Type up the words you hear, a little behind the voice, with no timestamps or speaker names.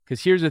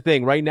Because here's the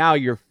thing, right now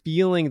you're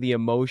feeling the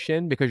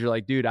emotion because you're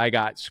like, dude, I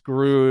got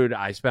screwed.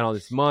 I spent all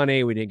this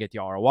money. We didn't get the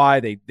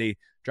ROI. They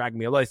dragged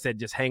me away. I said,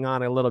 just hang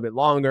on a little bit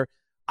longer.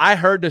 I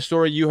heard the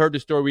story. You heard the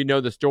story. We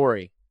know the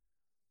story.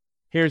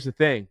 Here's the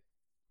thing.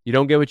 You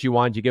don't get what you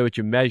want. You get what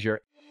you measure.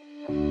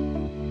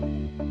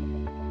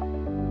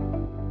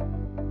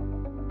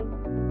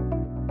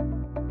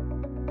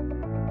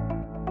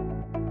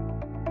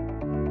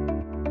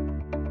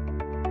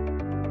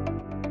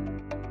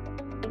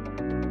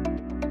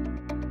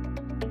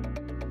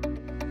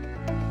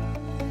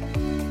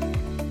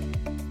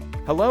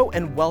 Hello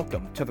and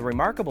welcome to the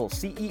Remarkable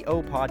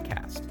CEO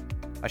Podcast,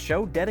 a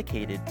show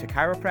dedicated to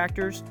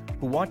chiropractors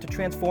who want to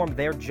transform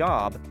their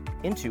job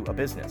into a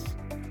business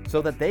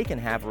so that they can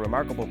have a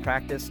remarkable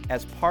practice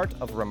as part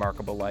of a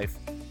remarkable life,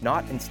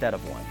 not instead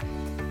of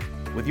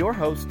one. With your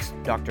hosts,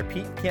 Dr.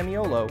 Pete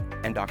Camiolo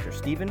and Dr.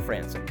 Stephen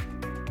Franson.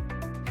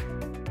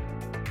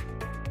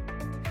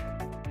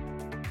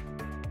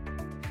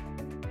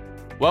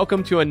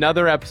 Welcome to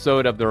another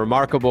episode of the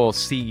Remarkable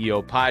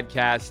CEO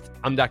Podcast.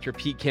 I'm Dr.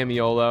 Pete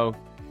Camiolo.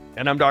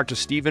 And I'm Dr.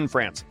 Stephen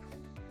Franson.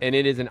 And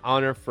it is an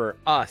honor for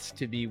us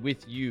to be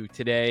with you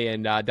today.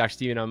 And Dr.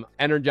 Stephen, I'm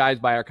energized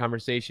by our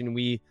conversation.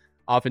 We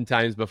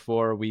oftentimes,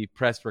 before we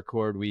press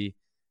record, we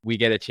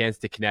get a chance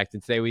to connect.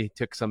 And today we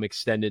took some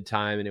extended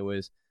time, and it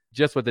was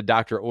just what the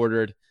doctor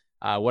ordered.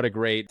 What a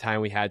great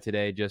time we had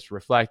today, just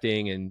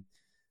reflecting and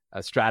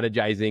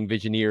strategizing,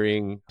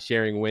 visioneering,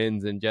 sharing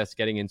wins, and just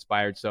getting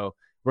inspired. So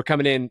we're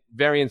coming in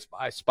very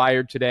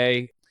inspired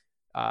today,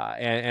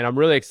 and I'm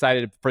really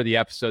excited for the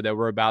episode that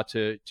we're about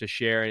to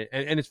share.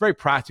 And it's very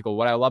practical.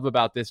 What I love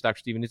about this, Dr.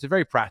 Stephen, it's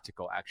very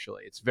practical,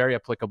 actually. It's very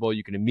applicable.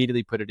 You can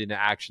immediately put it into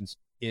actions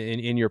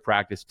in your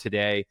practice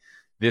today,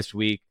 this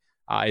week.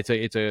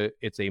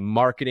 It's a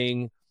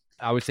marketing,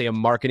 I would say a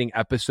marketing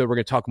episode. We're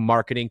going to talk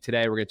marketing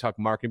today. We're going to talk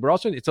marketing, but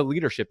also it's a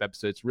leadership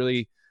episode. It's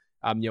really,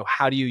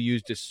 how do you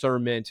use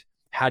discernment?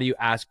 How do you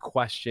ask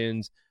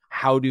questions?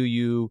 How do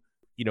you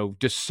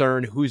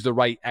discern who's the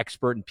right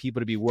expert and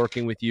people to be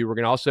working with you. We're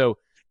going to also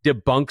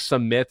debunk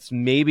some myths.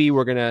 Maybe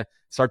we're going to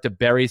start to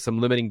bury some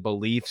limiting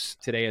beliefs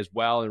today as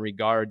well in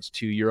regards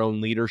to your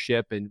own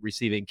leadership and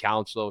receiving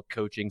counsel,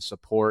 coaching,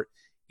 support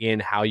in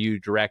how you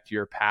direct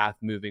your path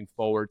moving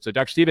forward. So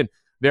Dr. Stephen,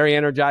 very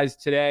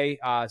energized today.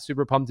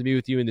 Super pumped to be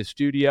with you in the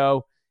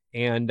studio,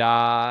 and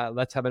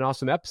let's have an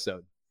awesome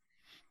episode.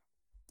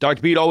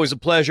 Dr. Pete, always a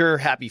pleasure.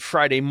 Happy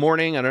Friday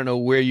morning. I don't know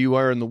where you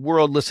are in the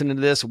world listening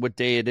to this, what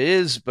day it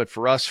is, but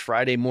for us,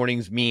 Friday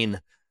mornings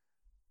mean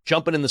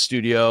jumping in the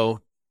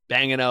studio,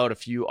 banging out a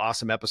few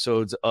awesome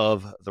episodes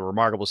of the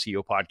Remarkable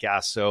CEO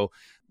Podcast. So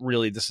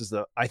really, this is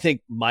I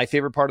think my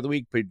favorite part of the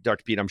week, but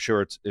Dr. Pete, I'm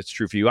sure it's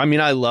true for you. I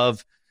mean, I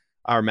love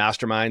our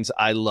masterminds.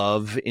 I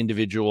love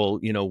individual,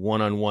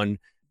 one-on-one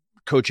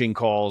coaching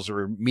calls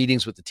or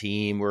meetings with the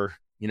team or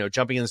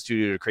jumping in the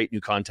studio to create new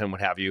content, what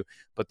have you.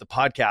 But the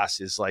podcast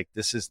is like,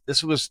 this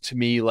was to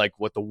me like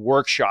what the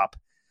workshop,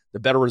 the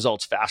Better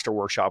Results Faster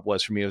workshop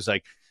was for me. It was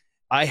like,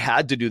 I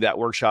had to do that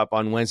workshop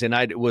on Wednesday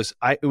night. It was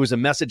a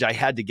message I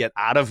had to get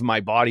out of my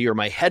body or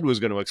my head was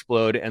going to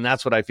explode. And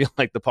that's what I feel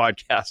like the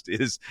podcast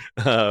is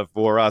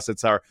for us.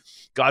 It's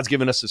God's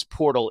given us this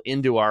portal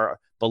into our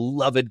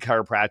beloved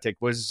chiropractic,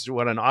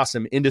 what an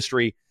awesome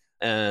industry.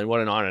 And what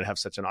an honor to have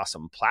such an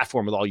awesome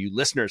platform with all you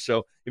listeners.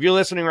 So if you're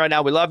listening right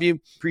now, we love you.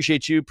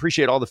 Appreciate you.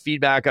 Appreciate all the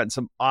feedback. Gotten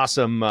some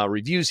awesome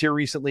reviews here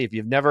recently. If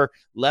you've never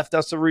left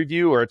us a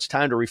review or it's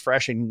time to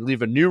refresh and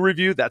leave a new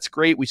review, that's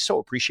great. We so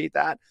appreciate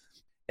that.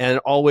 And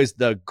always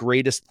the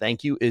greatest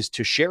thank you is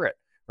to share it,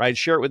 right?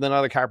 Share it with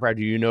another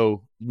chiropractor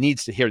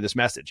needs to hear this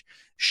message.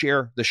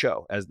 Share the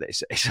show, as they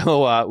say.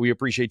 So we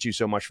appreciate you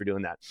so much for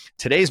doing that.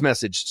 Today's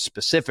message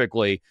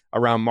specifically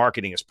around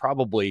marketing is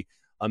probably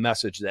a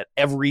message that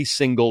every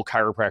single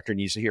chiropractor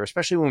needs to hear,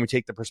 especially when we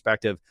take the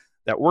perspective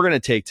that we're going to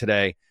take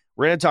today.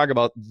 We're going to talk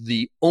about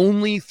the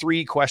only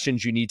 3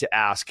 questions you need to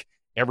ask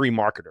every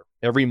marketer,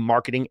 every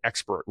marketing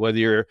expert, whether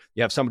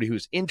you have somebody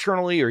who's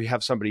internally or you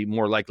have somebody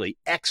more likely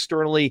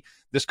externally.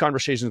 This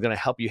conversation is going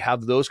to help you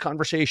have those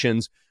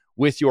conversations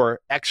with your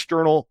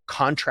external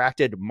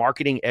contracted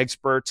marketing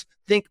experts.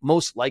 Think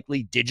most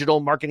likely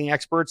digital marketing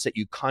experts that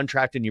you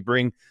contract and you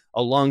bring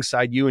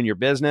alongside you in your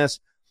business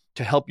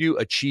to help you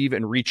achieve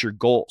and reach your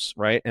goals,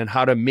 right? And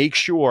how to make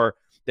sure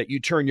that you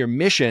turn your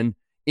mission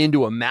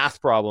into a math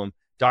problem.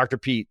 Dr.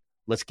 Pete,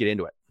 let's get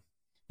into it.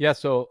 Yeah,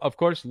 so of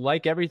course,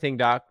 like everything,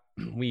 Doc,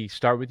 we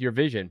start with your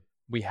vision.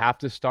 We have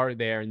to start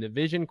there. And the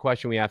vision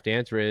question we have to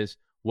answer is,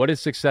 what does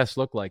success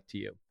look like to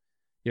you?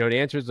 It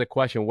answers the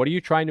question, what are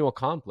you trying to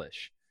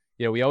accomplish?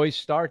 We always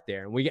start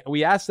there. And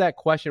we ask that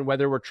question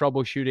whether we're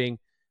troubleshooting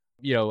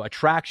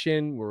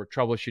attraction, we're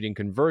troubleshooting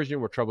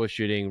conversion, we're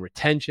troubleshooting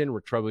retention,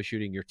 we're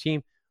troubleshooting your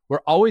team. We're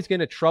always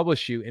going to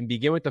troubleshoot and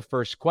begin with the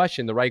first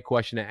question. The right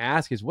question to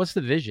ask is, what's the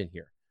vision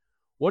here?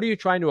 What are you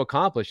trying to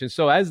accomplish? And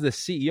so as the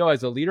CEO,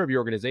 as the leader of your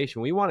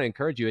organization, we want to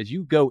encourage you as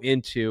you go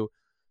into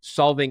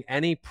solving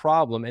any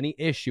problem, any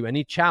issue,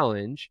 any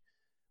challenge,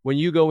 when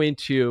you go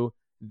into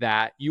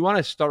that, you want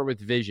to start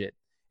with vision.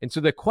 And so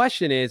the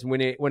question is,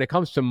 when it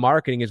comes to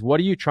marketing, is what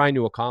are you trying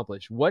to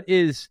accomplish? What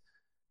does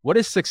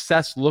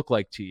success look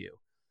like to you?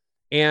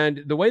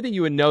 And the way that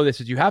you would know this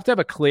is you have to have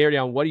a clarity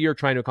on what you're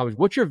trying to accomplish.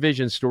 What's your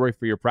vision story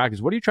for your practice?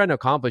 What are you trying to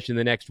accomplish in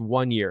the next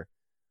 1 year?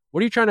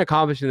 What are you trying to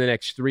accomplish in the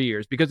next 3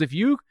 years? Because if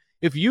you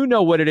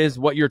know what it is,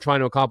 what you're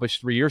trying to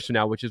accomplish 3 years from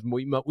now, which is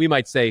we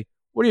might say,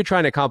 what are you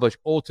trying to accomplish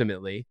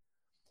ultimately?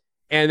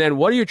 And then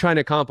what are you trying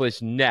to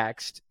accomplish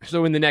next?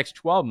 So in the next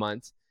 12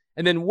 months,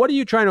 and then what are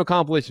you trying to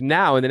accomplish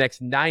now in the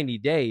next 90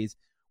 days?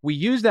 We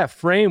use that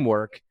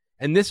framework,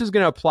 and this is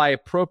going to apply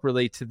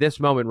appropriately to this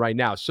moment right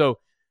now. So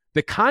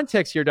the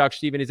context here, Dr.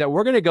 Stephen, is that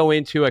we're going to go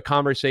into a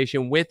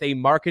conversation with a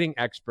marketing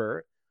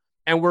expert,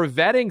 and we're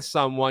vetting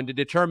someone to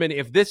determine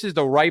if this is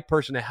the right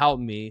person to help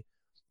me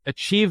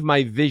achieve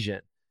my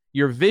vision.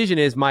 Your vision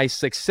is my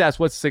success.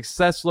 What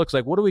success looks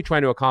like. What are we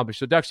trying to accomplish?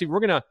 So, Dr. Stephen, we're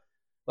going to,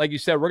 like you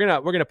said, we're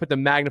going to put the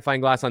magnifying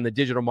glass on the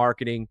digital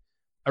marketing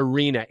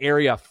arena,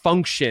 area,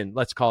 function,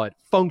 let's call it,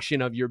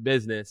 function of your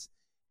business.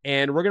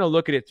 And we're going to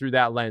look at it through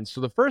that lens. So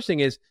the first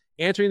thing is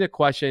answering the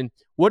question,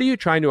 what are you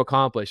trying to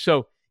accomplish?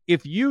 So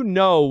if you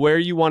know where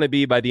you want to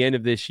be by the end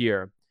of this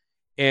year,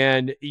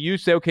 and you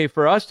say, okay,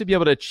 for us to be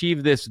able to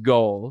achieve this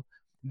goal,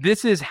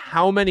 this is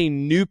how many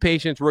new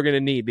patients we're going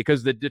to need,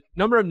 because the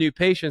number of new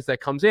patients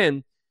that comes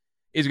in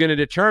is going to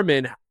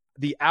determine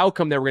the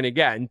outcome that we're going to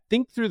get. And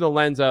think through the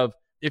lens of,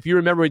 if you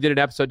remember, we did an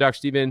episode, Dr.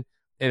 Stephen,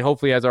 and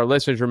hopefully as our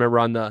listeners remember,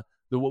 on the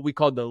what we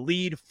called the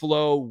lead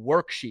flow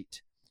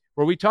worksheet,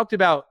 where we talked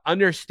about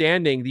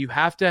understanding that you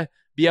have to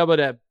be able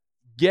to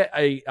get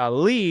a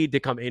lead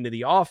to come into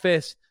the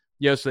office,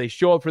 so they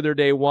show up for their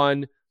day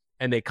one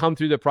and they come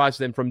through the process.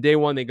 Then from day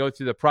one, they go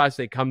through the process,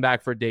 they come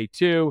back for day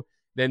two,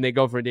 then they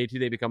go for day two,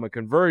 they become a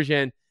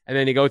conversion, and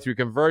then they go through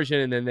conversion.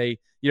 And then they,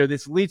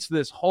 this leads to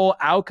this whole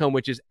outcome,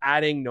 which is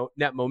adding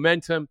net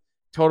momentum,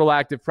 total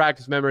active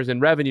practice members,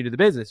 and revenue to the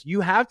business.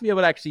 You have to be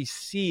able to actually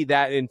see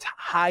that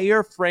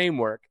entire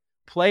framework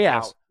play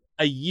out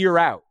a year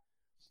out.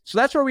 So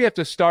that's where we have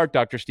to start,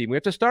 Dr. Stephen. We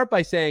have to start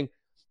by saying,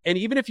 and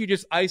even if you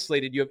just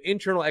isolated, you have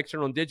internal,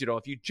 external, and digital.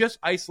 If you just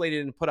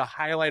isolated and put a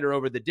highlighter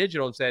over the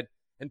digital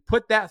and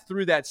put that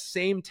through that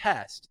same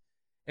test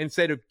and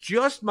said, of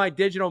just my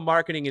digital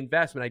marketing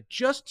investment, I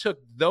just took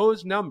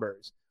those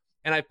numbers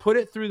and I put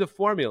it through the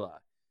formula.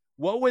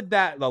 What would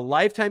the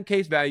lifetime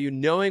case value,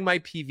 knowing my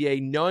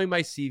PVA, knowing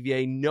my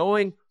CVA,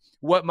 knowing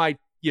what my,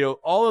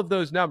 all of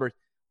those numbers,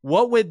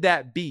 what would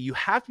that be? You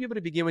have to be able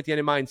to begin with the end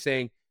in mind,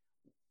 saying,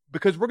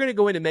 because we're going to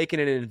go into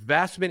making an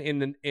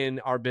investment in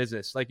our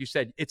business. Like you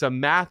said, it's a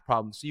math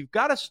problem. So you've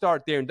got to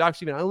start there. And Dr.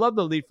 Stephen, I love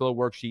the lead flow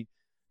worksheet,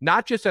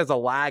 not just as a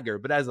lagger,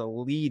 but as a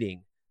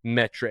leading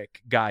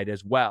metric guide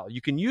as well. You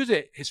can use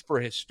it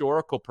for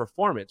historical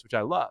performance, which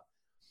I love,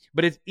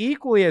 but it's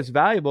equally as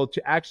valuable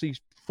to actually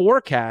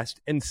forecast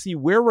and see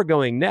where we're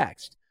going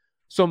next.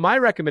 So my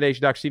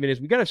recommendation, Dr. Stephen, is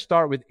we got to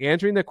start with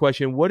answering the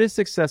question, what does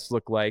success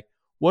look like?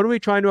 What are we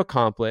trying to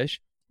accomplish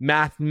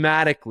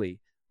mathematically?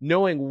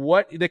 Knowing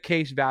what the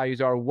case values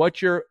are,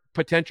 what your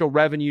potential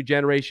revenue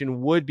generation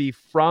would be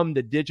from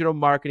the digital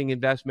marketing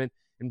investment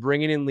and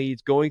bringing in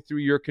leads, going through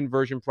your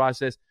conversion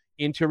process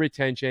into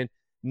retention,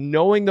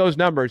 knowing those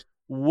numbers,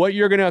 what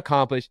you're going to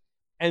accomplish.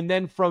 And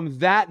then from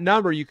that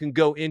number, you can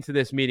go into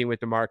this meeting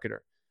with the marketer.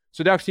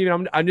 So Dr.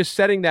 Stephen, I'm just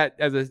setting that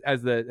as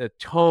a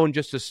tone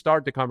just to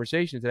start the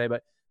conversation today,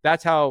 but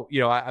that's how,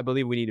 I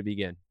believe we need to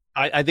begin.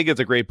 I think it's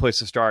a great place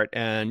to start.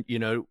 And,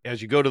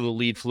 as you go to the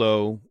lead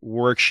flow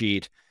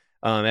worksheet,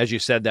 as you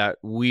said that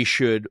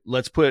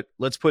let's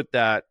put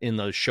that in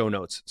the show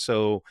notes.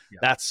 So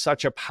That's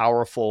such a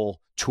powerful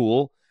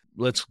tool.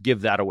 Let's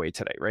give that away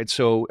today, right?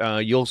 So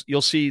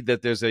you'll see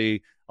that there's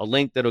a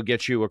link that'll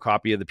get you a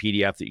copy of the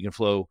PDF that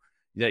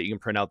you can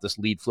print out, this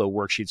lead flow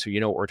worksheet, so you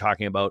know what we're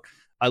talking about.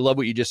 I love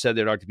what you just said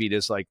there, Dr. Pete.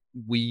 Is like,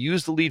 we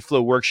use the lead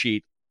flow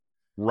worksheet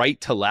right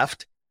to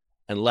left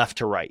and left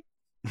to right.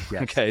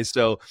 Yes. Okay,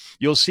 so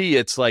you'll see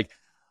it's like,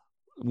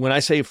 when I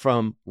say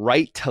from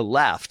right to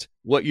left,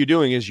 what you're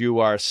doing is you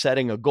are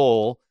setting a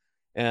goal,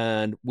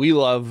 and we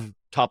love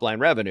top line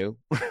revenue,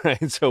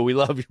 right? So we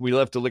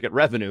love to look at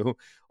revenue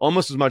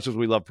almost as much as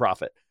we love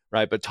profit,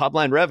 right? But top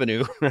line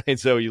revenue, right?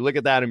 So you look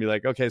at that and be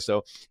like, okay,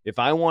 so if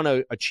I want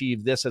to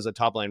achieve this as a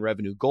top line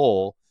revenue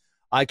goal,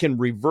 I can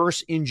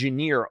reverse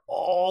engineer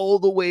all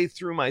the way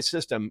through my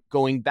system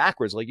going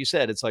backwards. Like you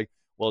said, it's like,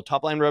 well,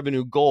 top line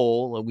revenue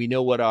goal, we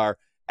know what our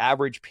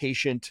average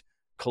patient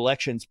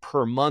collections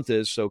per month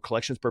is. So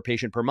collections per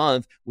patient per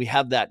month, we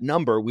have that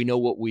number. We know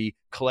what we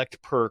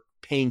collect per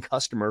paying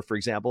customer, for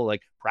example,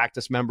 like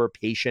practice member,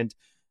 patient.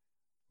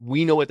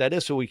 We know what that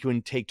is. So we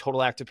can take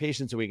total active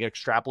patients and we can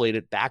extrapolate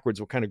it backwards.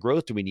 What kind of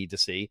growth do we need to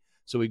see?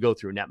 So we go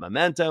through net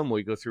momentum,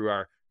 we go through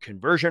our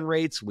conversion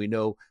rates, we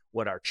know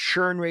what our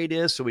churn rate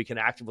is. So we can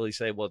accurately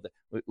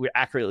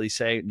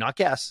say, not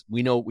guess,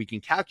 we know we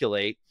can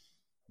calculate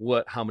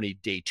how many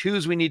day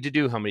twos we need to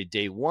do, how many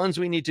day ones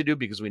we need to do,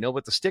 because we know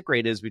what the stick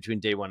rate is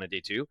between day one and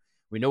day two.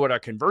 We know what our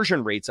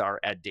conversion rates are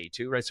at day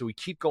two, right? So we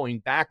keep going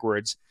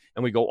backwards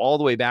and we go all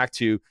the way back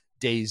to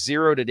day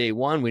 0 to day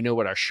 1. We know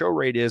what our show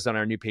rate is on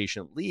our new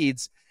patient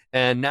leads.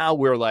 And now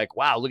we're like,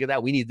 wow, look at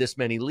that. We need this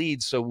many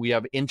leads. So we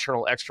have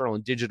internal, external,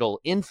 and digital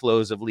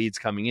inflows of leads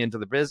coming into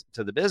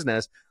the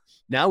business.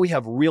 Now we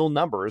have real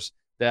numbers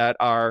that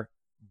are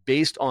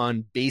based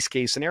on base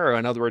case scenario.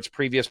 In other words,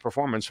 previous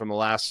performance from the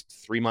last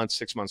 3 months,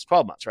 6 months,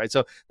 12 months, right?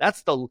 So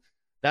that's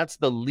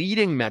the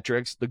leading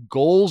metrics, the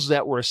goals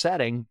that we're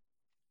setting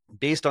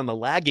based on the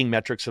lagging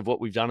metrics of what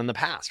we've done in the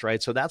past,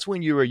 right? So that's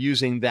when you are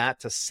using that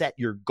to set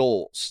your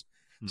goals.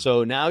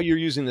 So now you're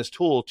using this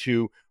tool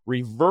to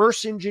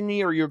reverse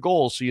engineer your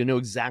goals so you know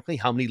exactly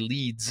how many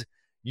leads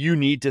you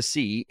need to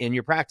see in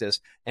your practice.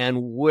 And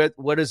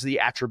what is the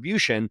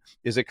attribution?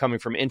 Is it coming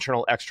from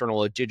internal, external,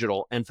 or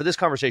digital? And for this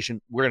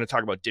conversation, we're going to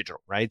talk about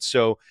digital, right?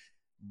 So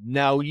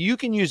now you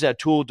can use that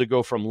tool to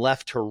go from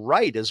left to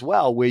right as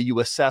well, where you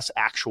assess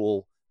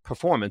actual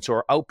performance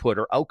or output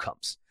or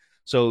outcomes.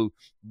 So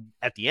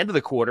at the end of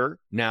the quarter,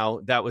 now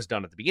that was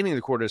done at the beginning of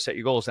the quarter to set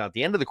your goals. Now at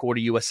the end of the quarter,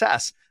 you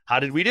assess, how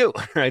did we do,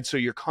 right? So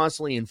you're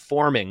constantly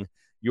informing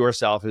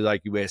yourself,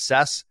 like you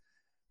assess,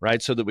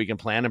 right? So that we can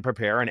plan and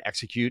prepare and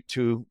execute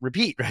to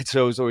repeat, right?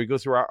 So we go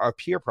through our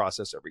peer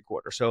process every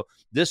quarter. So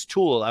this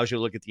tool allows you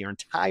to look at your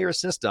entire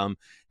system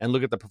and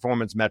look at the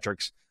performance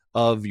metrics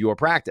of your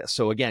practice.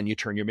 So again, you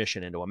turn your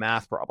mission into a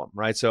math problem,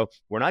 right? So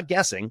we're not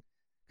guessing,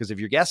 because if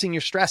you're guessing,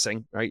 you're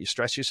stressing, right? You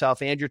stress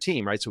yourself and your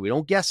team, right? So we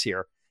don't guess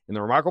here. In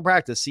the Remarkable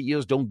Practice,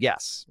 CEOs don't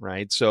guess,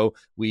 right? So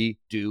we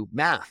do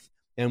math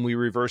and we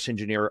reverse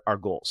engineer our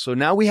goals. So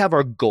now we have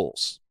our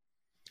goals.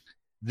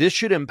 This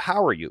should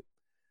empower you.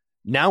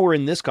 Now we're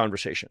in this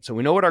conversation. So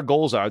we know what our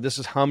goals are. This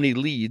is how many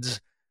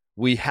leads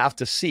we have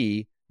to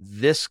see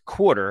this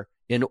quarter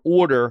in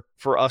order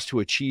for us to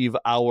achieve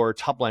our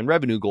top line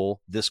revenue goal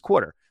this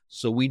quarter.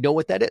 So we know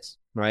what that is,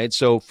 right?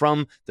 So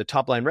from the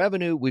top line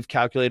revenue, we've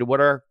calculated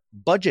what our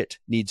budget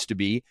needs to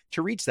be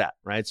to reach that,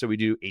 right? So we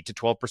do 8 to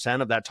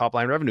 12% of that top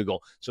line revenue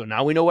goal. So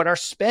now we know what our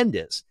spend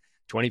is,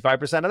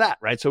 25% of that,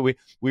 right? So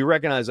we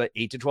recognize that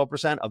 8 to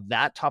 12% of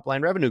that top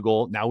line revenue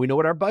goal. Now we know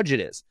what our budget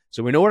is.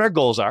 So we know what our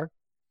goals are.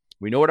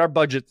 We know what our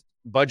budget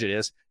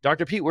is.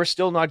 Dr. Pete, we're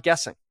still not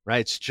guessing, right?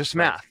 It's just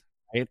math,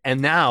 right?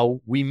 And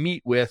now we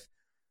meet with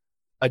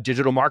a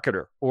digital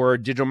marketer or a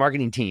digital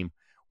marketing team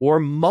or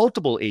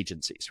multiple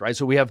agencies, right?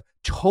 So we have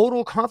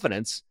total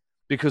confidence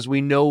because we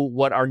know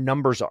what our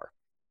numbers are.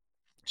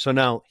 So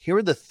now here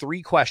are the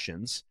 3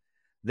 questions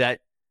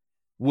that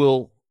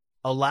will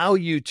allow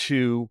you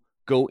to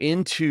go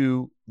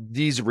into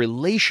these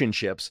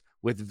relationships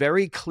with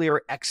very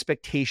clear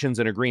expectations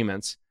and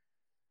agreements,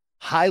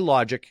 high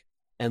logic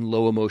and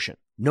low emotion,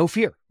 no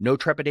fear, no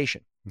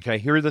trepidation. Okay,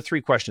 here are the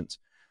 3 questions.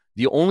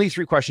 The only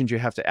 3 questions you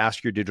have to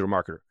ask your digital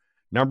marketer.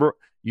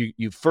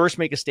 You first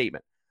make a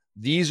statement.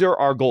 These are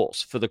our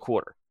goals for the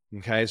quarter.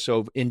 Okay,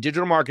 so in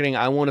digital marketing,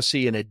 I want to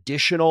see an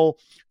additional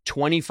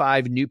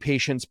 25 new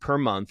patients per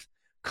month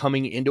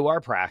coming into our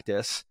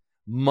practice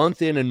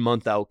month in and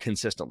month out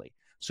consistently.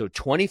 So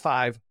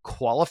 25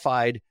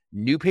 qualified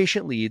new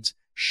patient leads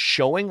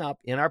showing up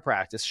in our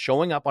practice,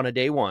 showing up on a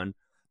day one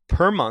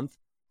per month,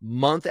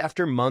 month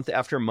after month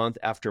after month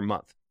after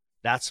month.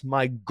 That's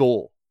my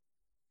goal.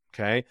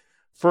 Okay,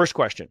 first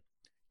question,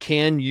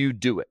 can you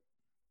do it?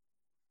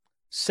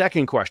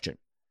 Second question,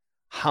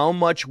 how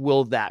much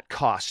will that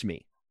cost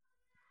me?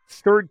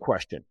 Third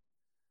question,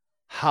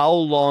 how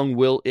long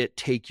will it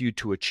take you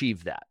to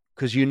achieve that?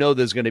 Because you know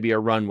there's going to be a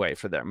runway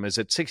for them. Is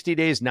it 60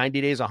 days,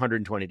 90 days,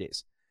 120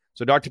 days?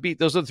 So Dr. Pete,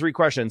 those are the 3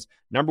 questions.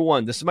 Number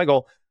 1, this is my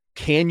goal.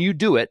 Can you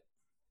do it?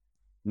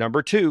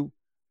 Number 2,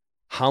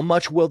 how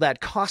much will that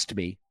cost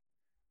me?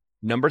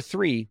 Number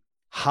 3,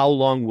 how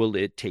long will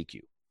it take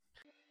you?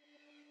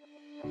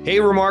 Hey,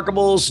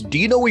 Remarkables, do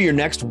you know where your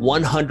next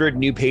 100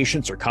 new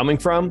patients are coming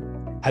from?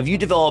 Have you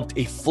developed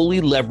a fully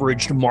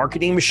leveraged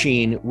marketing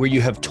machine where you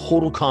have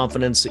total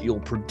confidence that you'll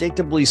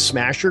predictably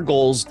smash your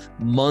goals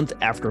month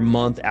after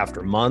month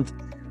after month?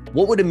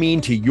 What would it mean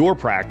to your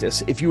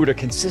practice if you were to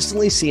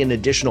consistently see an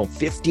additional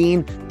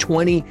 15,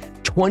 20,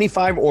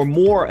 25 or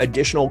more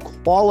additional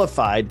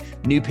qualified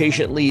new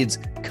patient leads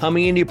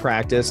coming into your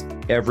practice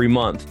every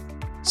month?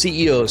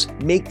 CEOs,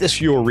 make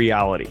this your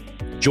reality.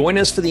 Join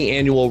us for the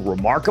annual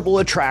Remarkable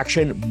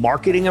Attraction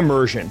Marketing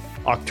Immersion,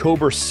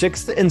 October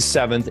 6th and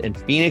 7th in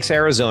Phoenix,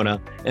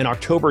 Arizona, and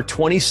October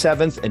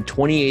 27th and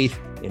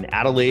 28th in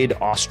Adelaide,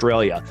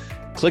 Australia.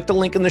 Click the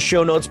link in the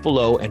show notes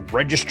below and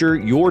register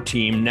your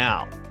team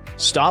now.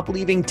 Stop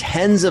leaving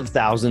tens of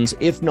thousands,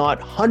 if not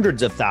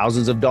hundreds of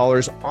thousands of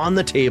dollars on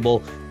the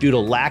table due to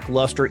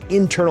lackluster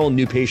internal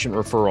new patient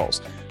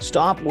referrals.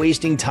 Stop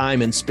wasting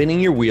time and spinning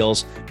your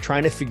wheels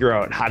trying to figure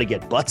out how to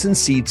get butts and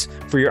seats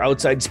for your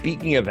outside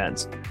speaking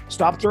events.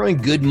 Stop throwing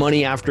good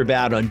money after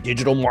bad on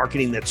digital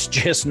marketing that's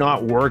just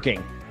not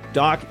working.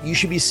 Doc, you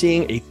should be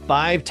seeing a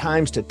 5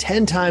 times to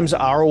 10 times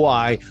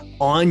ROI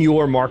on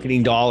your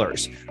marketing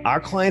dollars.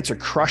 Our clients are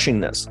crushing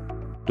this.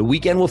 The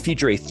weekend will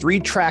feature a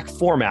 3-track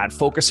format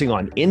focusing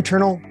on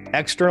internal,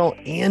 external,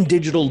 and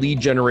digital lead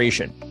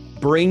generation.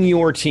 Bring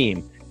your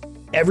team.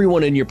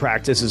 Everyone in your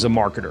practice is a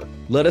marketer.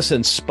 Let us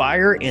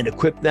inspire and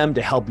equip them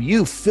to help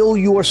you fill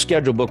your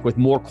schedule book with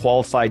more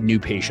qualified new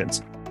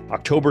patients.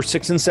 October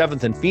 6th and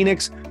 7th in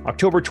Phoenix,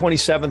 October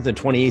 27th and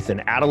 28th in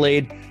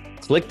Adelaide.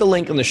 Click the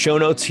link in the show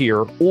notes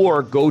here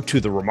or go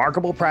to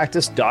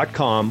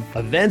theremarkablepractice.com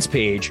events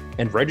page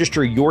and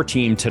register your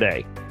team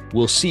today.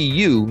 We'll see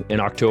you in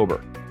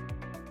October.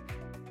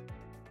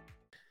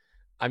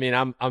 I mean,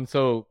 I'm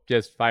so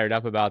just fired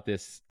up about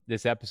this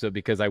episode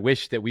because I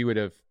wish that we would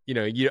have,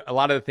 a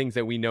lot of the things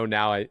that we know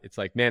now, it's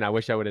like, man, I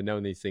wish I would have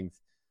known these things,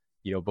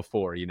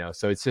 before,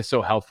 so it's just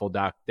so helpful,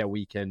 Doc, that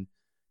we can,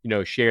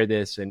 share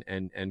this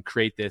and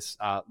create this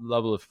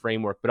level of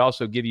framework, but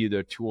also give you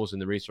the tools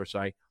and the resource. So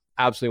I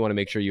absolutely want to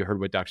make sure you heard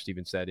what Dr.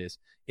 Stephen said is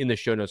in the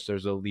show notes,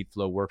 there's a lead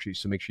flow worksheet.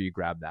 So make sure you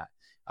grab that.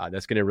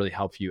 That's going to really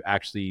help you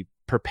actually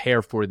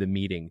prepare for the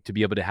meeting to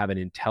be able to have an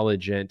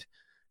intelligent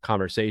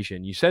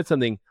conversation. You said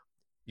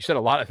a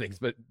lot of things,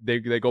 but they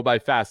go by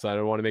fast. So I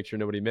don't want to make sure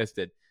nobody missed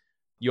it.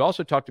 You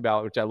also talked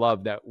about, which I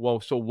love, that,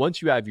 so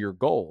once you have your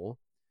goal,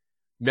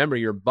 remember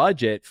your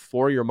budget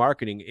for your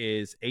marketing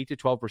is 8 to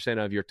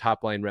 12% of your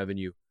top line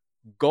revenue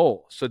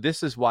goal. So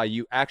this is why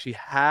you actually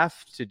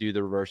have to do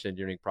the reverse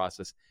engineering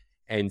process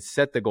and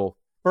set the goal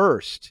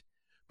first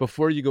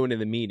before you go into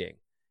the meeting.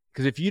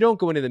 Because if you don't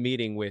go into the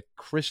meeting with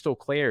crystal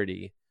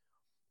clarity,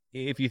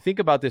 if you think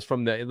about this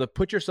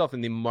put yourself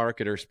in the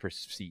marketer's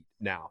seat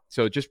now.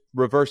 So just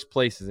reverse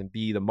places and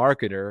be the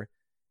marketer.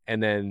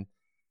 And then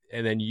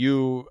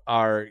you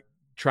are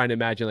trying to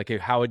imagine, like, hey,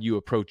 how would you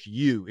approach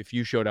you if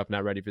you showed up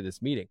not ready for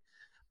this meeting?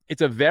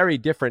 It's a very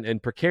different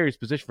and precarious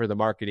position for the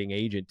marketing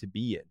agent to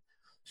be in.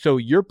 So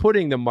you're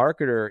putting the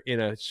marketer in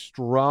a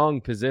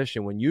strong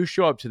position when you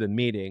show up to the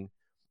meeting,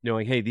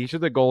 knowing, hey, these are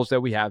the goals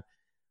that we have.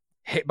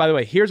 Hey, by the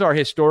way, here's our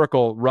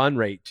historical run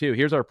rate too.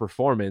 Here's our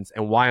performance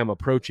and why I'm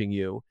approaching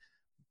you.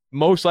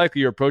 Most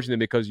likely you're approaching them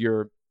because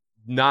you're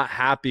not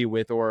happy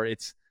with, or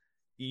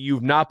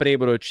you've not been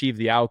able to achieve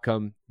the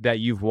outcome that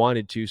you've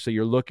wanted to. So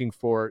you're looking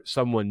for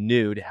someone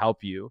new to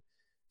help you.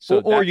 So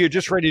or you're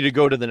just ready to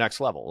go to the next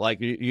level. Like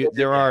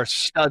there are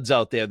studs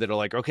out there that are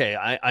like, okay,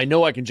 I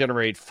know I can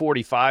generate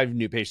 45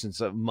 new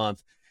patients a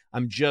month.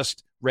 I'm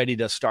just ready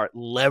to start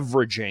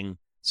leveraging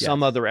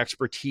some other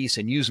expertise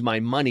and use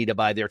my money to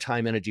buy their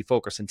time, energy,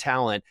 focus, and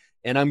talent.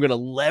 And I'm going to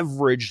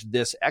leverage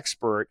this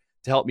expert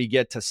to help me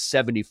get to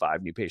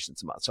 75 new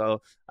patients a month.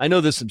 So I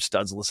know there's some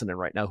studs listening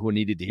right now who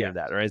needed to hear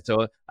that, right?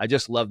 So I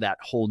just love that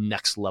whole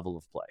next level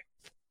of play.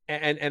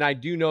 And I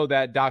do know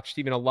that, Dr.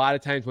 Stephen, a lot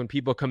of times when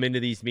people come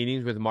into these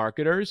meetings with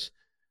marketers,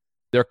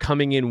 they're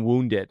coming in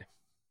wounded.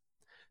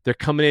 They're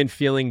coming in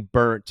feeling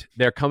burnt.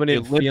 They're coming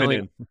in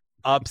feeling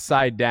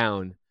upside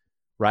down,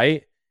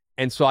 right?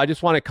 And so I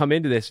just want to come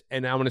into this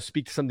and I want to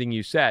speak to something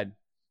you said.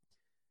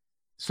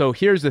 So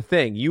here's the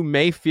thing. You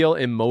may feel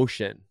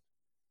emotion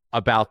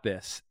about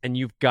this, and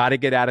you've got to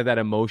get out of that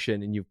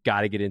emotion and you've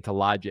got to get into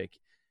logic.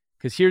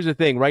 Because here's the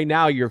thing. Right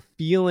now, you're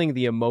feeling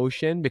the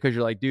emotion because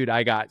you're like, dude,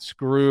 I got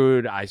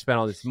screwed. I spent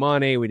all this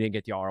money. We didn't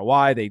get the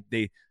ROI.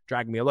 They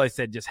dragged me away. I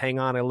said, just hang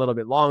on a little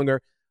bit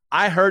longer.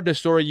 I heard the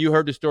story. You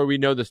heard the story. We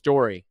know the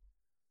story.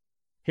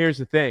 Here's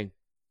the thing.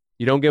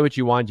 You don't get what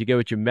you want. You get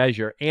what you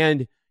measure.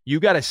 And you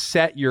got to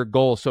set your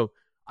goal. So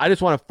I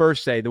just want to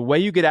first say the way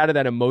you get out of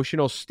that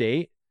emotional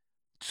state,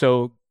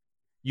 so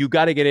you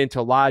got to get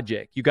into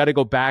logic. You got to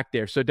go back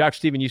there. So Dr.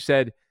 Stephen, you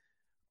said,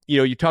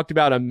 you talked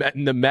about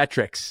the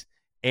metrics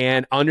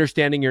and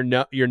understanding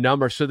your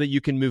numbers so that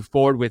you can move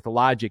forward with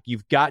logic.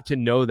 You've got to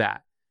know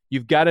that.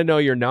 You've got to know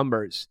your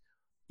numbers,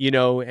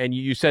 and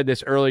you said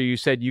this earlier. You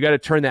said you got to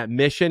turn that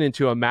mission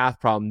into a math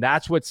problem.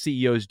 That's what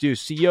CEOs do.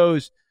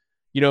 CEOs,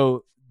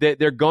 they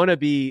got to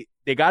be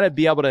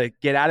able to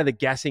get out of the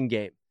guessing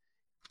game,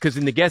 because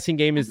in the guessing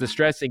game is the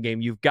stressing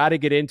game. You've got to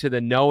get into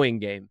the knowing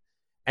game,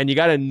 and you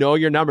got to know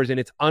your numbers, and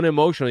it's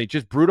unemotional. It's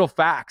just brutal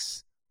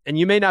facts. And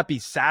you may not be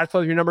satisfied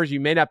with your numbers. You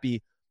may not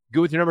be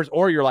good with your numbers,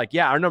 or you're like,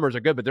 yeah, our numbers are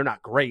good, but they're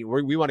not great.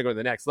 We want to go to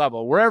the next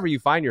level. Wherever you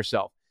find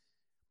yourself,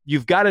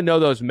 you've got to know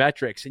those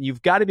metrics, and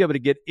you've got to be able to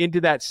get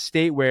into that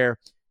state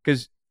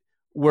because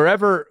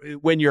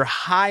when you're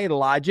high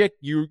logic,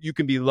 you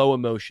can be low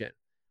emotion.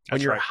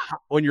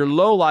 When you're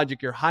low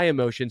logic, you're high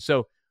emotion.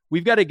 So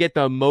we've got to get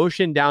the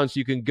emotion down so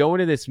you can go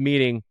into this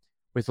meeting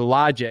with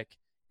logic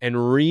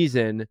and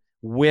reason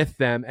with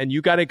them. And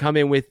you got to come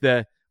in with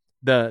the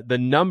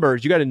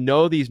numbers. You got to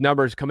know these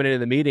numbers coming into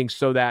the meeting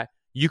so that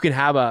you can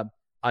have a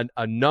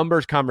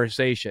numbers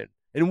conversation.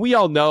 And we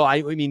all know,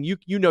 I mean,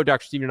 you know,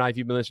 Dr. Stephen and I, if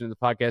you've been listening to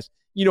the podcast,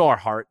 you know our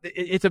heart.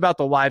 It's about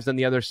the lives on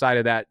the other side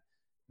of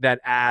that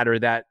ad or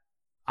that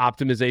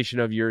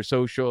optimization of your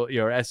social,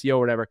 your SEO or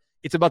whatever.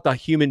 It's about the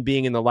human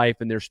being in the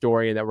life and their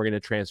story, and that we're going to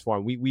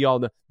transform. We all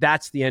know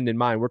that's the end in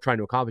mind we're trying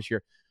to accomplish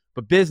here.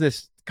 But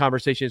business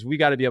conversations, we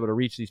got to be able to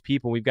reach these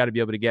people. We've got to be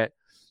able to get,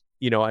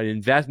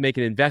 make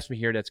an investment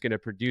here that's going to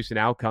produce an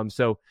outcome.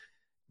 So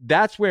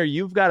that's where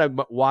you've got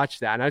to watch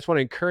that. And I just want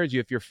to encourage you,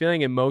 if you're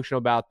feeling emotional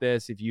about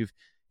this, if you've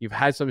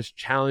had some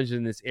challenges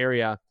in this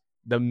area,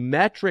 the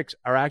metrics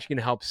are actually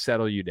going to help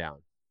settle you down.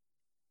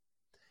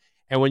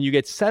 And when you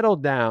get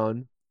settled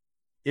down,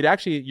 you're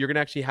going to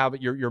actually have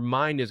your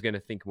mind is going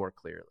to think more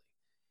clearly,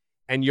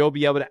 and you'll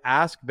be able to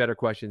ask better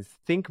questions,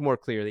 think more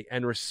clearly,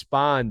 and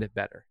respond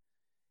better.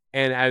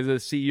 And as a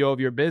CEO of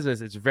your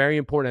business, it's very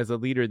important as a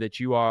leader that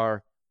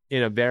you're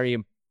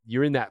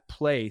in that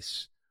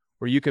place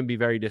where you can be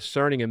very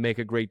discerning and make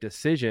a great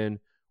decision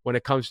when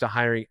it comes to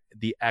hiring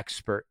the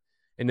expert.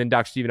 And then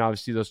Dr. Stephen,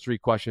 obviously those 3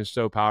 questions,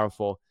 so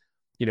powerful.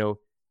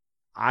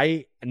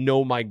 I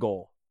know my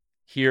goal.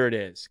 Here it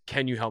is.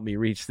 Can you help me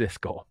reach this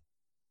goal?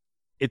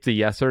 It's a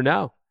yes or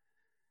no.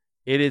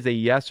 It is a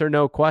yes or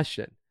no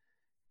question.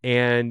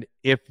 And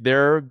if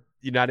you're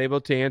not able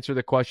to answer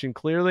the question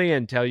clearly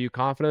and tell you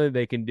confidently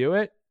they can do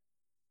it,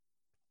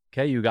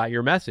 okay, you got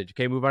your message.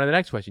 Okay, move on to the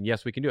next question.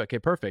 Yes, we can do it. Okay,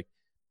 perfect.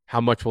 How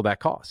much will that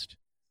cost?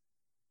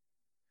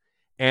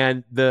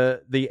 And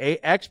the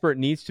expert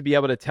needs to be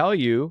able to tell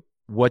you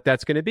what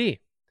that's going to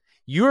be.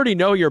 You already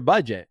know your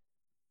budget,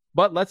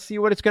 but let's see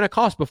what it's going to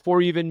cost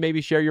before you even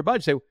maybe share your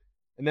budget.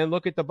 And then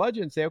look at the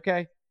budget and say,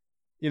 okay,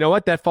 you know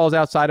what? That falls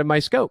outside of my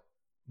scope.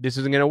 This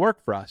isn't going to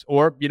work for us.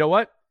 Or you know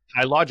what?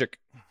 High logic.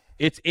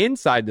 It's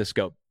inside the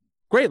scope.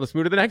 Great. Let's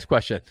move to the next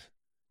question.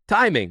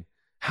 Timing.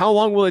 How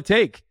long will it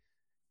take?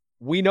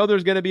 We know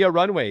there's going to be a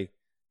runway.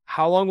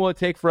 How long will it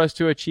take for us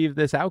to achieve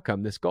this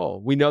outcome, this goal?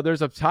 We know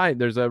there's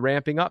a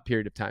ramping up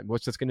period of time.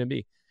 What's this going to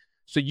be?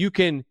 So you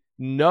can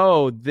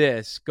know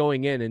this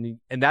going in,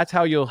 and that's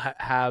how you'll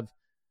have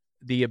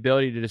the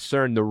ability to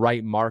discern the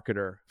right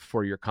marketer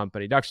for your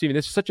company. Dr. Stephen,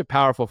 this is such a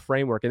powerful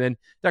framework. And then,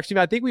 Dr.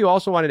 Stephen, I think we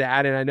also wanted to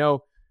add in, I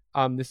know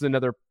this is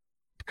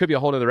could be a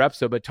whole other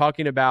episode, but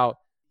talking about,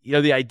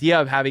 the idea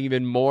of having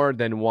even more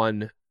than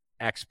one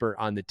expert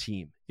on the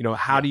team.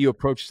 How do you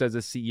approach this as a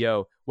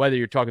CEO, whether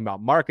you're talking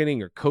about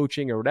marketing or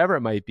coaching or whatever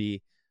it might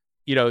be?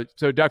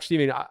 So Dr.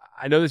 Stephen,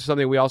 I know this is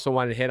something we also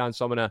wanted to hit on,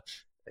 so I'm going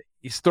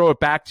to throw it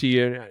back to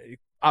you.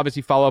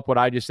 Obviously follow up what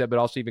I just said, but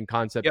also even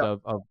concept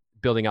of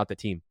building out the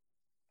team.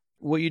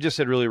 What you just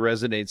said really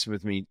resonates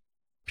with me,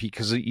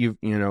 because you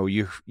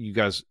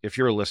guys, if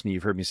you're a listener,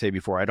 you've heard me say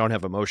before, I don't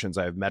have emotions,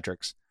 I have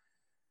metrics.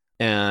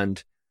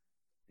 And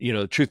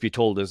the truth be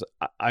told is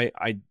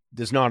I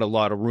there's not a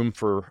lot of room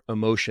for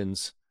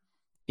emotions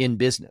in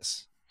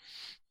business,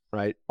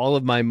 right? All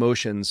of my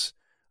emotions,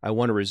 I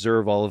want to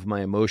reserve all of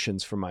my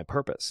emotions for my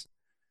purpose.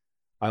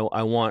 I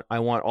want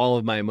all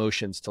of my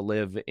emotions to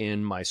live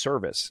in my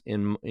service,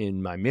 in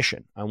my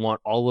mission. I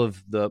want all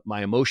of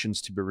my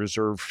emotions to be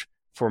reserved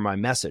for my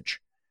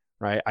message,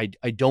 right?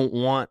 I don't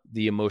want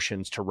the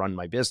emotions to run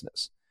my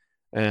business.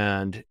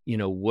 And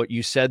what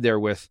you said there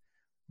with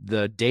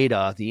the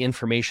data, the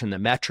information, the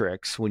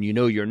metrics, when you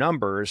know your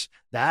numbers,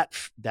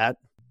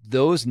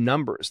 those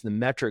numbers, the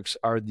metrics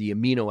are the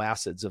amino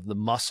acids of the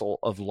muscle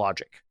of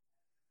logic.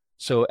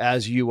 So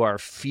as you are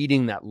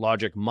feeding that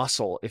logic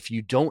muscle, if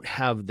you don't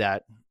have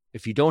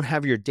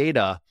your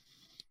data,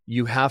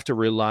 you have to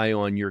rely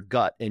on your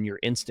gut and your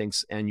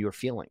instincts and your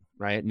feeling,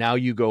 right? Now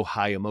you go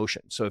high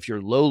emotion. So if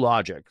you're low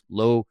logic,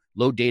 low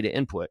data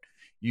input,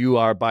 you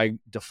are by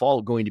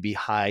default going to be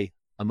high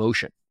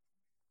emotion.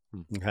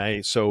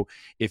 Okay. So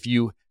if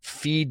you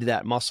feed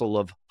that muscle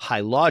of high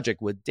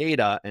logic with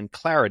data and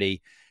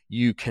clarity,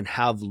 you can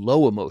have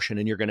low emotion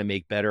and you're going to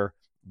make better,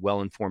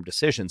 well-informed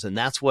decisions. And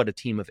that's what a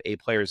team of A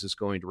players is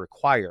going to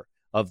require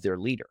of their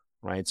leader,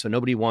 right? So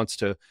nobody wants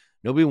to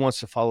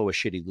follow a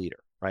shitty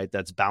leader, right?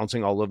 That's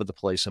bouncing all over the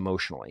place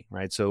emotionally,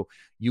 right? So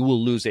you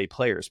will lose A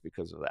players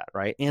because of that,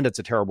 right? And it's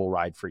a terrible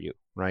ride for you,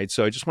 right?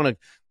 So I just want to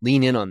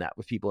lean in on that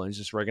with people and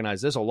just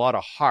recognize there's a lot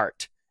of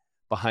heart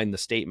behind the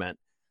statement.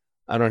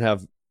 I don't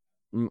have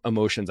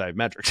emotions, I have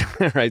metrics,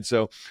 right?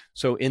 So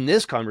in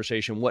this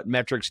conversation, what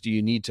metrics do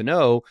you need to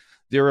know?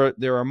 There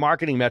are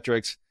marketing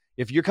metrics.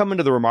 If you're coming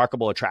to the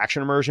Remarkable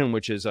Attraction Immersion,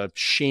 which is a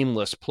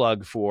shameless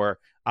plug for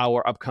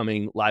our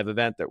upcoming live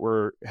event that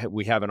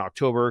we have in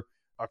October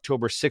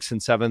 6th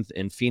and 7th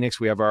in Phoenix,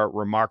 we have our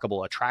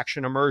Remarkable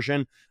Attraction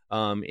Immersion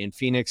in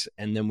Phoenix.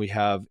 And then we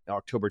have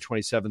October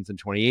 27th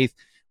and 28th,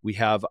 we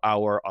have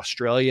our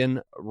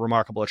Australian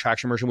Remarkable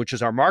Attraction Immersion, which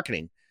is our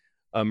marketing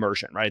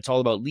immersion, right? It's all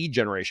about lead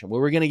generation.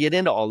 Well, we're going to get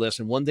into all this.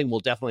 And one thing we'll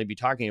definitely be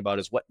talking about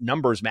is what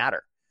numbers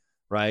matter,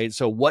 right?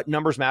 So what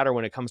numbers matter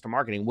when it comes to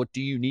marketing? What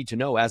do you need to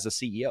know as a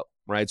CEO,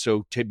 right?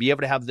 So to be able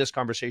to have this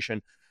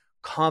conversation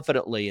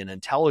confidently and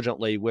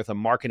intelligently with a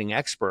marketing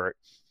expert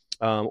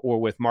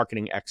or with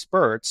marketing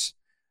experts,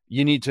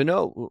 you need to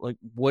know, like,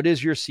 what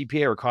is your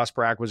CPA or cost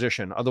per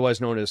acquisition,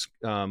 otherwise known as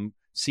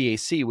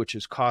CAC, which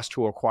is cost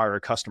to acquire a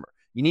customer.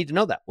 You need to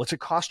know that. What's it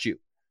cost you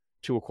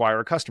to acquire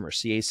a customer,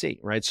 CAC,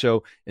 right?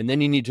 So, and then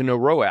you need to know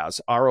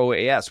ROAS,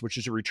 ROAS, which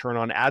is a return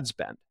on ad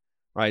spend,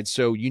 right?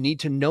 So you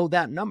need to know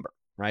that number,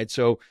 right?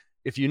 So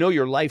if you know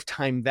your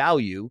lifetime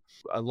value,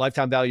 a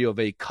lifetime value of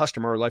a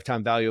customer, or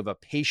lifetime value of a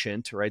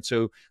patient, right?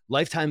 So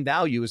lifetime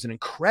value is an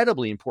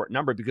incredibly important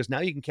number because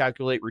now you can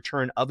calculate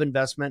return of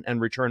investment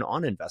and return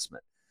on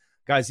investment.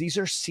 Guys, these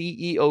are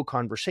CEO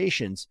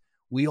conversations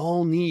we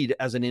all need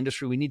as an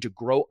industry. We need to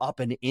grow up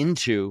and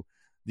into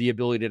the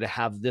ability to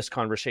have this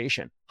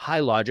conversation.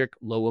 High logic,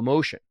 low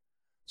emotion.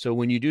 So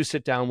when you do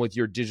sit down with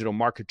your digital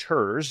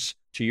marketers,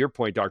 to your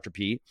point, Dr.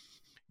 Pete,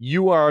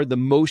 you are the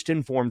most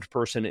informed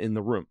person in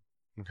the room,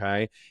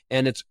 okay?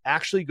 And it's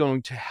actually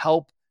going to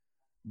help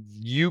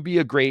you be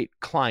a great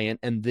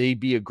client and they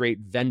be a great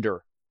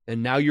vendor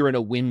And now you're in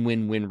a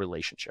win-win-win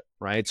relationship,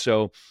 right?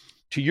 So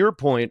to your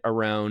point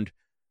around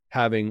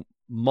having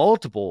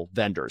multiple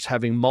vendors,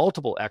 having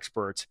multiple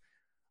experts,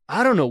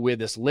 I don't know where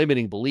this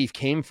limiting belief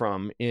came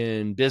from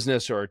in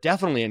business or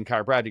definitely in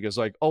chiropractic. It's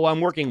like, oh,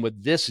 I'm working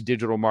with this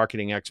digital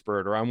marketing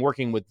expert, or I'm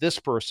working with this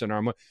person,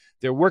 or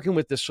they're working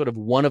with this sort of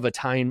one at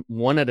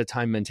a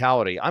time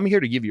mentality. I'm here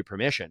to give you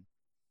permission.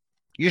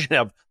 You should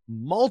have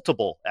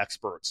multiple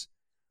experts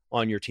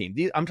on your team.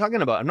 I'm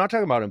not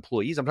talking about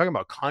employees. I'm talking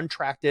about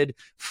contracted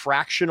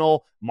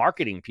fractional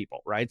marketing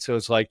people, right? So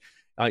it's like,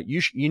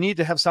 you need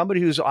to have somebody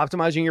who's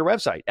optimizing your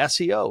website,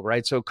 SEO,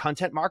 right? So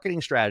content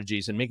marketing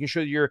strategies and making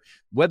sure your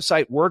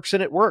website works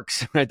and it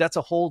works, right? That's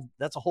a whole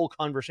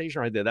conversation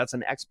right there. That's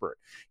an expert.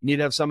 You need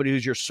to have somebody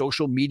who's your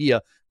social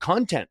media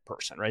content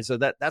person, right? So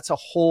that's a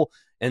whole,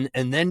 and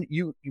then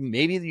you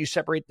maybe you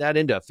separate that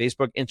into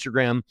Facebook,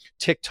 Instagram,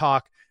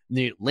 TikTok,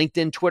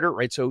 LinkedIn, Twitter,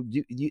 right? So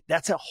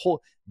that's a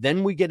whole,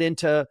 then we get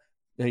into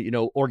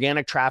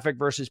organic traffic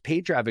versus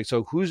paid traffic.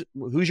 So who's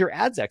your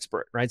ads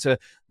expert, right? So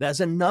that's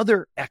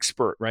another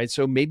expert, right?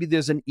 So maybe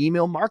there's an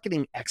email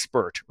marketing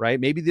expert, right?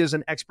 Maybe there's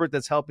an expert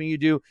that's helping you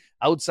do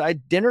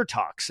outside dinner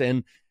talks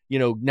and,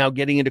 now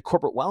getting into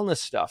corporate wellness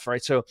stuff,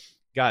 right? So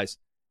guys,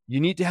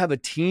 you need to have a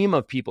team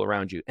of people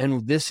around you,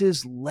 and this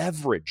is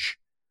leverage,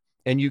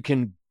 and you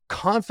can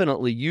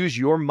confidently use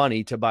your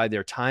money to buy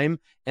their time,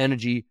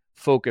 energy,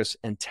 focus,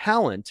 and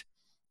talent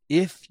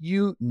if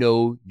you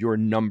know your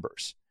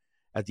numbers.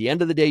 At the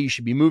end of the day, you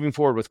should be moving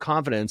forward with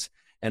confidence.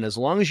 And as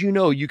long as you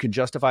know you can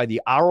justify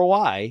the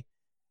ROI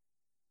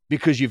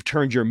because you've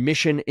turned your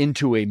mission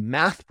into a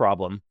math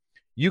problem,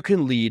 you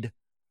can lead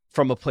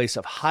from a place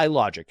of high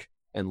logic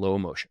and low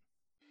emotion.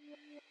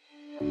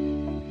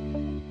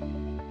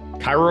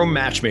 Chiro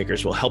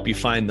Matchmakers will help you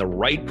find the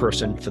right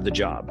person for the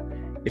job.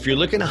 If you're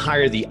looking to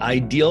hire the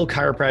ideal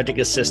chiropractic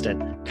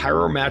assistant,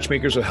 Chiro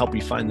Matchmakers will help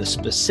you find the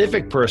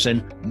specific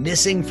person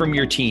missing from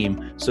your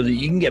team so that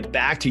you can get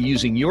back to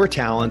using your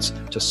talents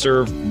to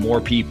serve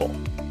more people.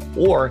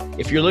 Or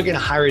if you're looking to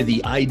hire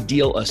the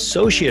ideal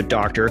associate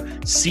doctor,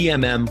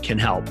 CMM can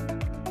help.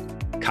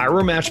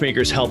 Chiro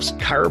Matchmakers helps